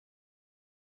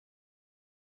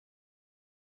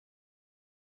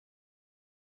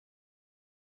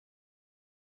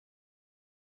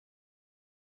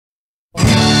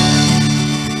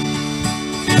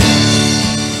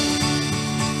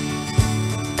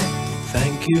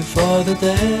Thank you for the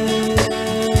days,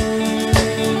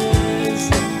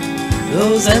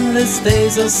 those endless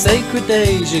days, those sacred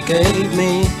days you gave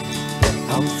me.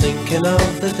 I'm thinking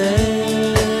of the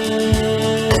days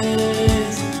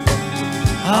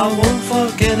I won't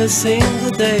forget a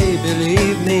single day,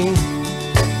 believe me.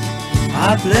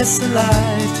 I bless the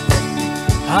light,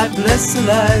 I bless the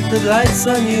light that lights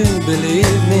on you,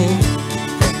 believe me.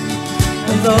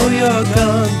 And though you're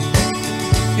gone,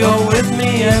 you're with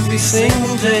me every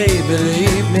single day,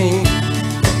 believe me.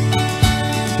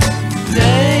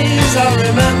 Days I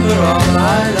remember all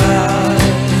my life,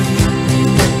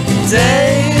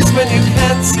 days when you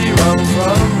can't see wrong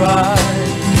from right.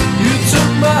 You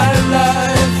took my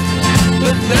life,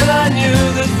 but then I knew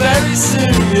that very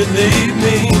soon you'd leave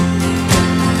me.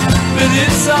 But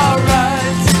it's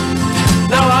alright,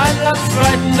 now I'm not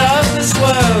frightened of this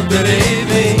world, believe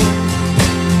me.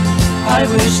 I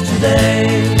wish today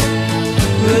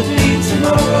would be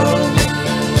tomorrow.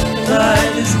 The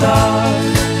night is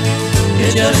dark,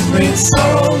 it just brings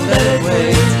sorrow, let it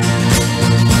wait.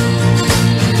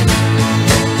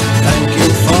 Thank you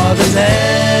for the days,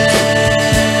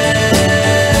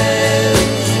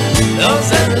 those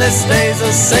endless days,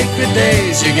 those sacred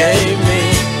days you gave me.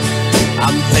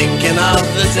 I'm thinking of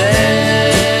the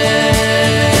days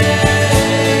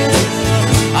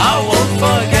I won't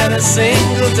forget a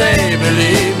single day,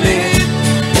 believe me.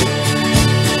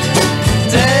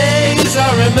 Days I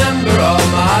remember all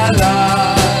my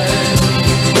life,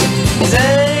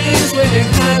 days when you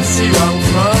can't see wrong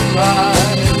from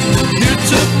right. You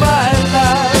took my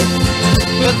life,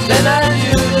 but then I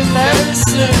knew that very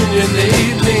soon you'd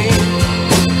leave me.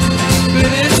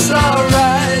 But it's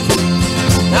alright,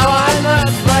 now I'm not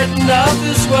frightened of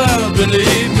this world,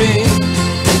 believe me.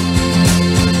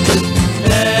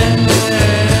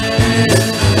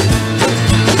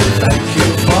 Thank you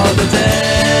for the days,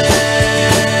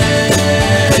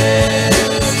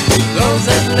 those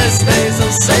endless days,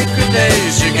 those sacred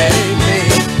days you gave me.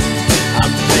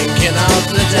 I'm thinking of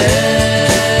the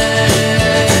days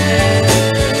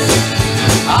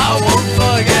I won't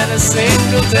forget a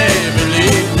single day,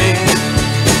 believe me.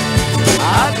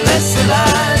 I bless the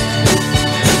light,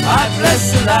 I bless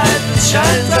the light that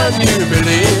shines on you,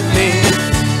 believe me.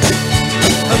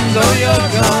 And though you're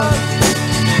gone,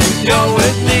 you're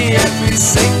with me every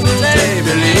single day,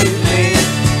 believe me.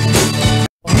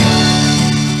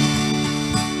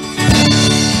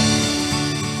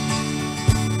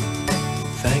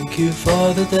 Thank you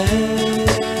for the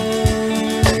days,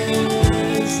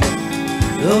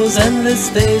 those endless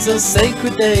days, those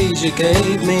sacred days you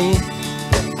gave me.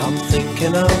 I'm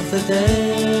thinking of the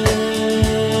days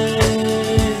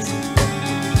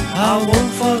I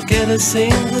won't forget a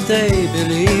single day,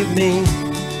 believe me.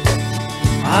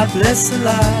 I bless the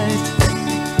light,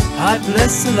 I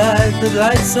bless the light that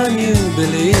lights on you,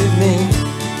 believe me.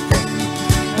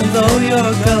 And though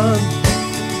you're gone,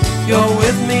 you're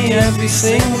with me every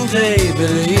single day,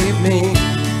 believe me.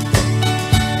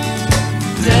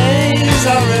 Days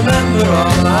I remember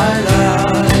all my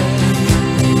life,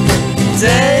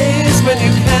 days when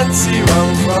you can't see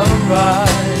wrong from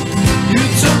right. You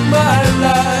took my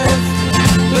life,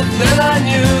 but then I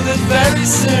knew that very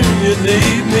soon you'd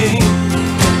leave me.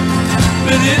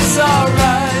 But it's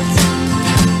alright,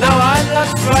 now I'm not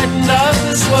frightened of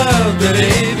this world,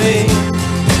 believe me.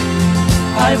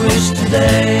 I wish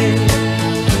today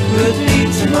would be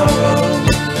tomorrow.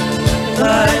 The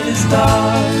night is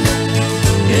dark,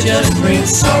 it just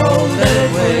brings sorrow, let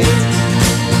it wait.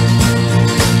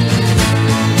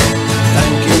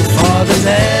 Thank you for the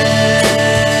days,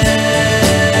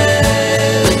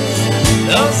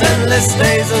 those endless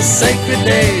days, those sacred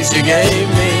days you gave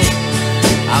me.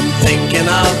 I'm thinking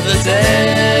of the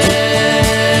days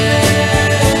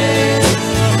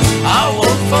I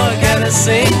won't forget a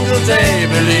single day,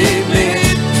 believe me.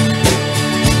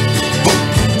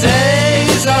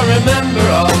 Days I remember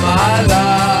all my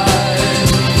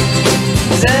life,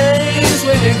 days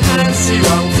when you can't see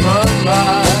wrong from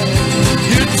right.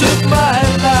 You took my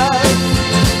life,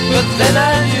 but then I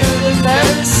knew that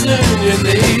very soon you'd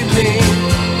leave me.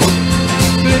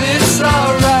 But it's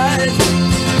alright,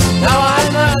 now I'm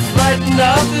not frightened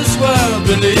of this world,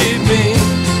 believe me.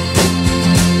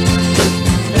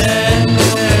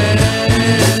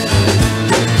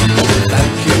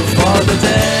 Thank you for the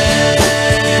days,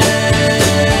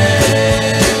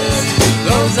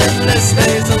 those endless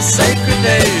days, those sacred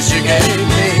days you gave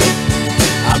me.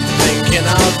 I'm thinking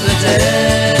of the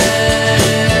days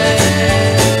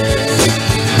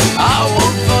I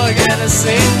won't forget a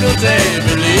single day,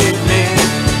 believe me.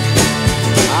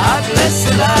 I bless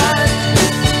the light,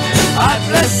 I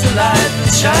bless the light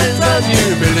that shines on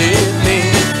you, believe me.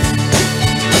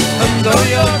 though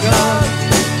you're gone,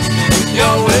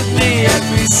 you're with me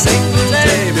every single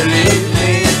day, believe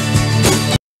me.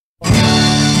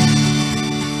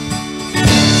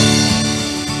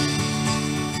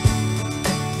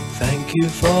 Thank you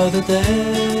for the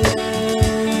days,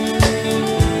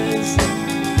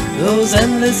 those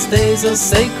endless days, those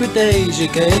sacred days you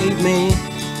gave me.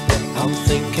 I'm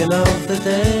thinking of the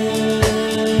days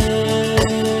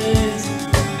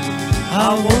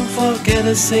I won't forget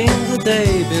a single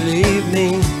day, believe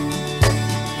me.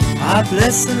 I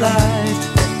bless the light,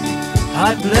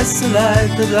 I bless the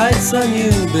light that lights on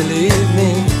you, believe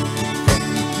me.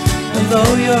 And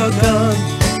though you're gone,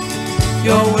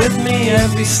 you're with me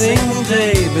every single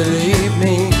day, believe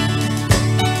me.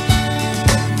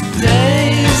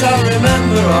 Days I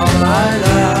remember all my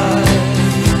life,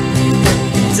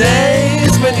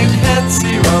 days when you can't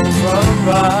see wrong from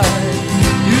right.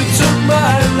 You took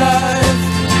my life,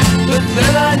 but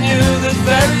then I knew that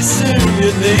very soon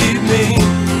you'd leave me.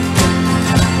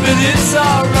 But it's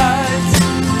alright,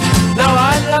 now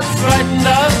I'm not frightened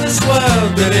of this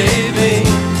world, believe me.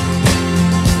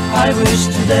 I wish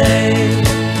today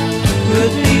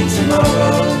would be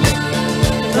tomorrow.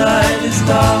 The night is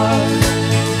dark,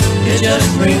 it just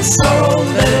brings sorrow,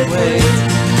 let it wait.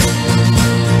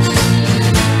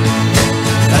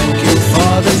 Thank you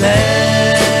for the days,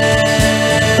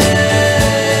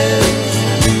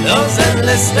 those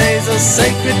endless days, those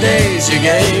sacred days you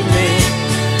gave me.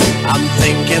 I'm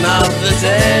thinking of the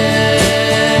days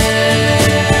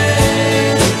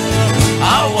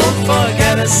I won't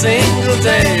forget a single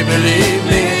day, believe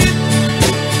me.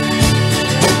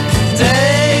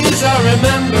 Days I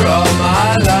remember all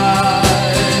my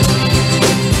life,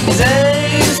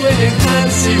 days when you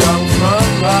can't see wrong from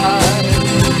right.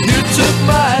 You took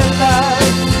my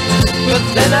life, but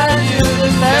then I knew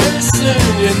that very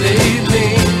soon you'd leave me.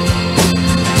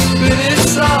 But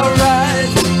it's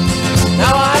alright,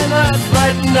 now I'm not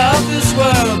frightened of this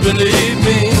world, believe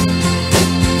me.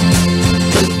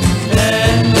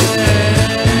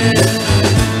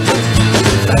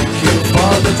 Thank you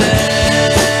for the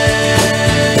days,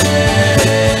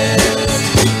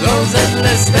 those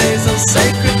endless days, those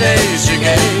sacred days you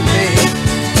gave me.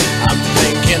 I'm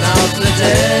thinking of the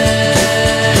days